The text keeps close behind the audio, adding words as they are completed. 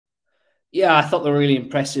Yeah, I thought they were really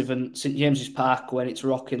impressive. And St James's Park, when it's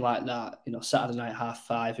rocking like that, Saturday night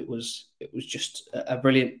 5:30, it was just a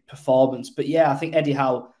brilliant performance. But yeah, I think Eddie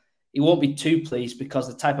Howe, he won't be too pleased because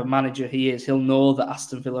the type of manager he is, he'll know that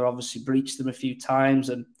Aston Villa obviously breached them a few times,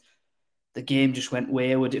 and the game just went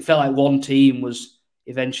wayward. It felt like one team was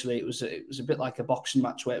eventually it was a bit like a boxing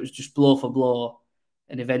match where it was just blow for blow,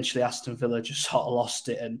 and eventually Aston Villa just sort of lost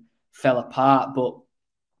it and fell apart. But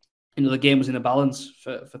the game was in a balance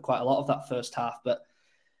for quite a lot of that first half. But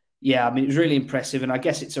yeah, I mean, it was really impressive. And I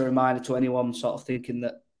guess it's a reminder to anyone sort of thinking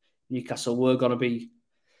that Newcastle were going to be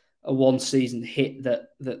a one season hit that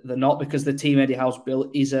they're not, because the team Eddie Howe's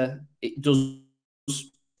built it does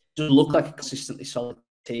look like a consistently solid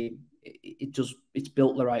team. It's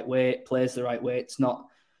built the right way, it plays the right way. It's not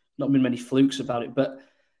been many flukes about it. But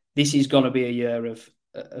this is going to be a year of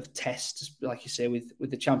tests, like you say,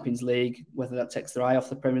 with the Champions League, whether that takes their eye off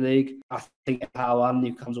the Premier League. I think Howe and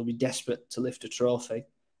Newcastle will be desperate to lift a trophy.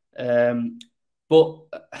 But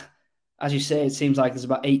as you say, it seems like there's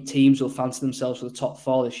about 8 teams who will fancy themselves for the top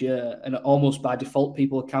 4 this year, and almost by default,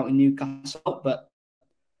 people are counting Newcastle. But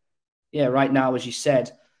yeah, right now, as you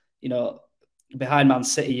said, behind Man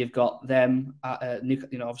City, you've got them,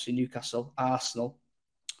 obviously Newcastle, Arsenal,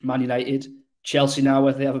 Man United, Chelsea now,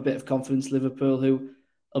 where they have a bit of confidence, Liverpool, who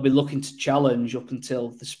will be looking to challenge up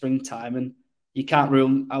until the springtime. And you can't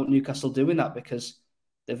rule out Newcastle doing that because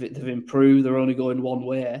they've improved. They're only going one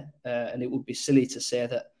way, and it would be silly to say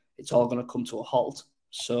that it's all going to come to a halt.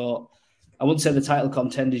 So I wouldn't say the title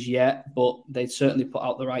contenders yet, but they certainly put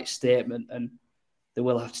out the right statement, and they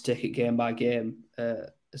will have to take it game by game,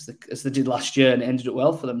 as they did last year, and it ended up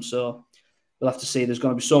well for them. So we'll have to see. There's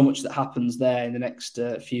going to be so much that happens there in the next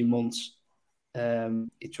few months.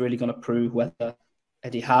 It's really going to prove whether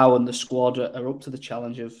Eddie Howe and the squad are up to the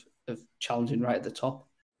challenge of challenging right at the top.